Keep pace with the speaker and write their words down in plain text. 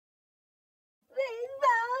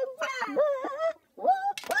And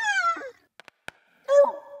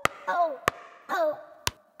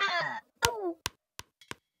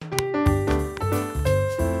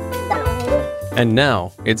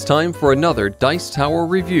now, it's time for another Dice Tower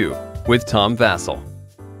review with Tom Vasel.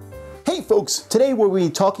 Hey folks, today we'll be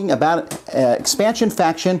talking about expansion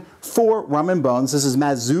faction for Rum Bones. This is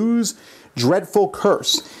Mazus' Dreadful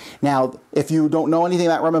Curse. Now, if you don't know anything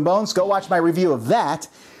about Rum Bones, go watch my review of that.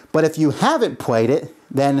 But if you haven't played it,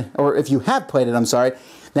 then I'm going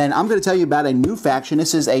to tell you about a new faction.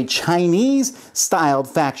 This is a Chinese-styled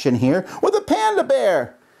faction here with a panda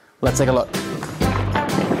bear. Let's take a look.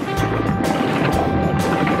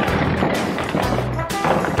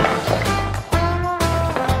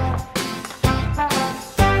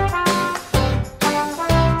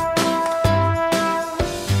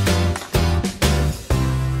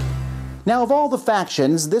 Now, of all the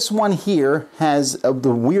factions, this one here has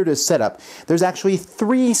the weirdest setup. There's actually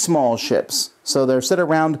 3 small ships. So they're set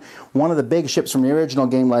around one of the big ships from the original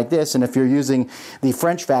game like this, and if you're using the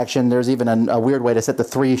French faction, there's even a weird way to set the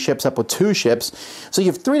 3 ships up with 2 ships. So you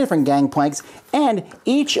have 3 different gangplanks, and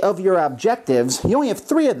each of your objectives, you only have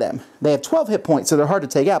 3 of them. They have 12 hit points, so they're hard to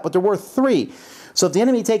take out, but they're worth 3. So if the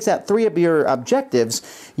enemy takes out 3 of your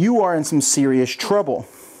objectives, you are in some serious trouble.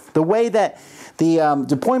 The way that the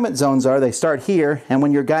deployment zones are, they start here, and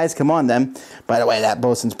when your guys come on them, by the way, that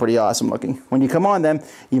bosun's pretty awesome looking. When you come on them,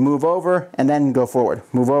 you move over and then go forward.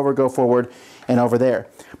 Move over, go forward, and over there.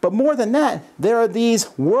 But more than that, there are these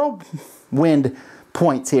whirlwind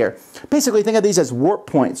points here. Basically, think of these as warp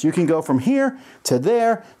points. You can go from here to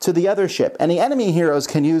there to the other ship, and the enemy heroes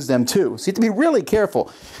can use them too. So you have to be really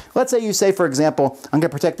careful. Let's say you say, for example, I'm going to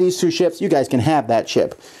protect these 2 ships. You guys can have that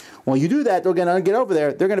ship. Well, you do that, they're going to get over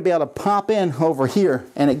there, they're going to be able to pop in over here,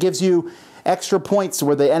 and it gives you extra points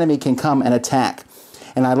where the enemy can come and attack.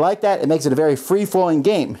 And I like that. It makes it a very free-flowing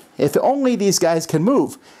game. If only these guys can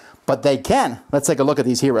move, but they can. Let's take a look at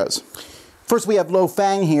these heroes. First, we have Lo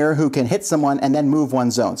Fang here, who can hit someone and then move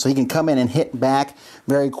 1 zone. So he can come in and hit back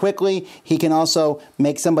very quickly. He can also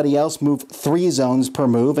make somebody else move 3 zones per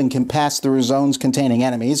move and can pass through zones containing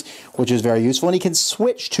enemies, which is very useful. And he can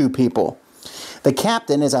switch 2 people. The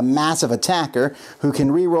captain is a massive attacker who can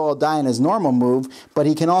reroll a die in his normal move, but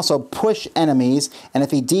he can also push enemies, and if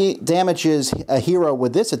he damages a hero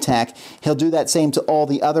with this attack, he'll do that same to all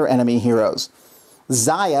the other enemy heroes.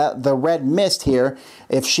 Zaya, the red mist here,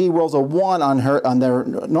 if she rolls a 1 on their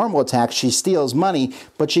normal attack, she steals money,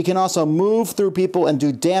 but she can also move through people and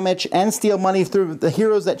do damage and steal money through the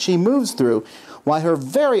heroes that she moves through. While her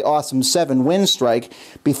very awesome 7 wind strike,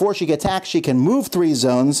 before she gets attacked, she can move 3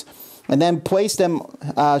 zones, and then place them,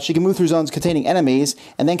 she can move through zones containing enemies,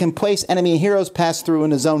 and then can place enemy heroes pass through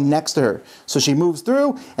in a zone next to her. So she moves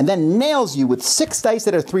through, and then nails you with 6 dice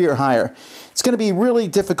that are 3 or higher. It's going to be really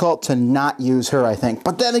difficult to not use her, I think.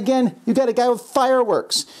 But then again, you got a guy with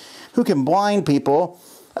fireworks who can blind people,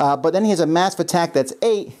 but then he has a massive attack that's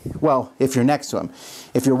 8, well, if you're next to him.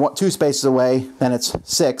 If you're 2 spaces away, then it's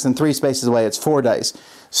 6, and 3 spaces away, it's 4 dice.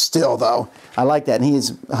 Still, though, I like that. And he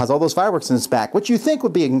has all those fireworks in his back, which you think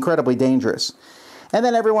would be incredibly dangerous. And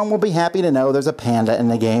then everyone will be happy to know there's a panda in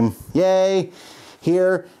the game. Yay!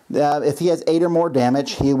 Here, if he has 8 or more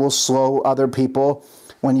damage, he will slow other people.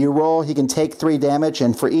 When you roll, he can take 3 damage,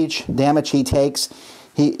 and for each damage he takes,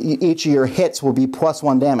 each of your hits will be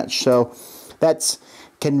 +1 damage. So that's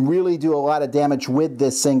can really do a lot of damage with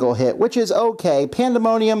this single hit, which is okay.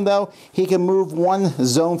 Pandemonium, though, he can move 1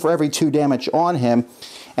 zone for every 2 damage on him,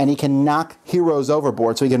 and he can knock heroes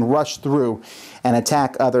overboard, so he can rush through and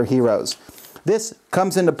attack other heroes. This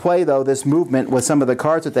comes into play, though, this movement with some of the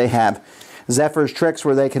cards that they have. Zephyr's Tricks,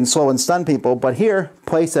 where they can slow and stun people, but here,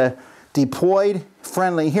 place a deployed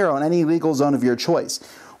friendly hero in any legal zone of your choice.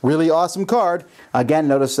 Really awesome card. Again,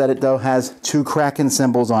 notice that it, though, has 2 Kraken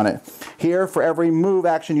symbols on it. Here, for every move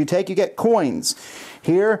action you take, you get coins.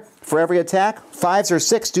 Here, for every attack, 5s or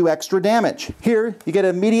 6 do extra damage. Here, you get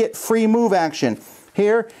immediate free move action.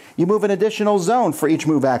 Here, you move an additional zone for each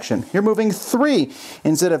move action. You're moving 3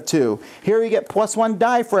 instead of 2. Here, you get +1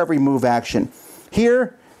 die for every move action.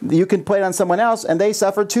 Here, you can play it on someone else, and they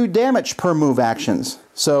suffer 2 damage per move actions.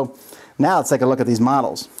 So, now let's take a look at these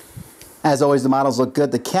models. As always, the models look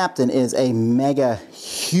good. The captain is a mega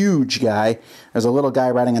huge guy. There's a little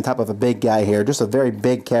guy riding on top of a big guy here. Just a very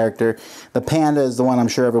big character. The panda is the one I'm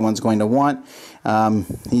sure everyone's going to want.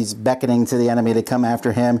 He's beckoning to the enemy to come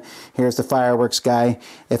after him. Here's the fireworks guy.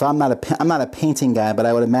 I'm not a painting guy, but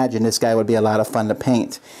I would imagine this guy would be a lot of fun to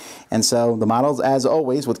paint. And so the models, as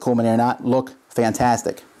always, with Cool Mini or Not, look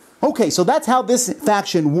fantastic. Okay, so that's how this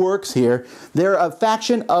faction works here. They're a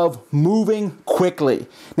faction of moving quickly.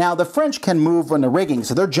 Now, the French can move on the rigging,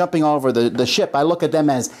 so they're jumping all over the ship. I look at them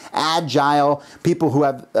as agile, people who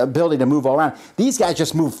have the ability to move all around. These guys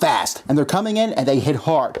just move fast, and they're coming in and they hit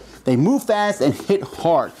hard. They move fast and hit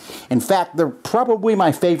hard. In fact, they're probably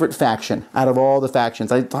my favorite faction out of all the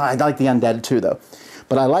factions. I like the undead too, though.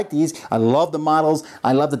 But I like these. I love the models.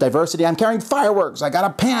 I love the diversity. I'm carrying fireworks. I got a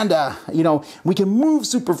panda. You know, we can move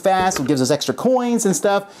super fast. It gives us extra coins and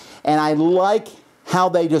stuff. And I like how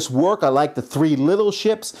they just work. I like the 3 little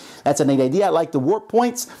ships. That's a neat idea. I like the warp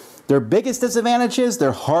points. Their biggest disadvantage is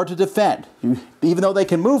they're hard to defend. Even though they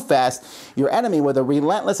can move fast, your enemy with a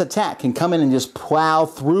relentless attack can come in and just plow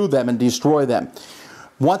through them and destroy them.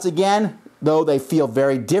 Once again, though they feel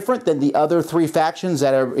very different than the other 3 factions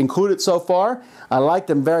that are included so far, I like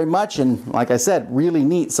them very much, and like I said, really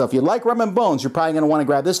neat. So if you like Rum Bones, you're probably going to want to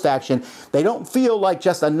grab this faction. They don't feel like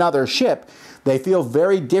just another ship. They feel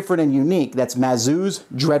very different and unique. That's Mazus'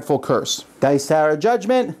 Dreadful Curse. Dice Tower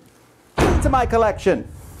Judgment, to my collection.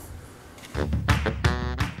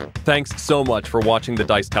 Thanks so much for watching the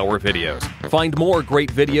Dice Tower videos. Find more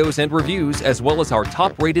great videos and reviews, as well as our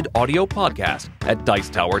top-rated audio podcast at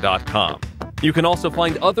Dicetower.com. You can also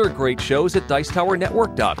find other great shows at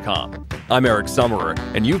Dicetowernetwork.com. I'm Eric Summerer,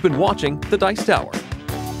 and you've been watching The Dice Tower.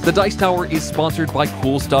 The Dice Tower is sponsored by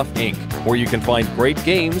Cool Stuff Inc., where you can find great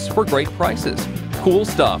games for great prices. Cool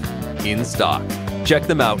stuff in stock. Check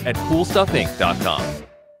them out at CoolStuffInc.com.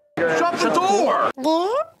 Shut the door!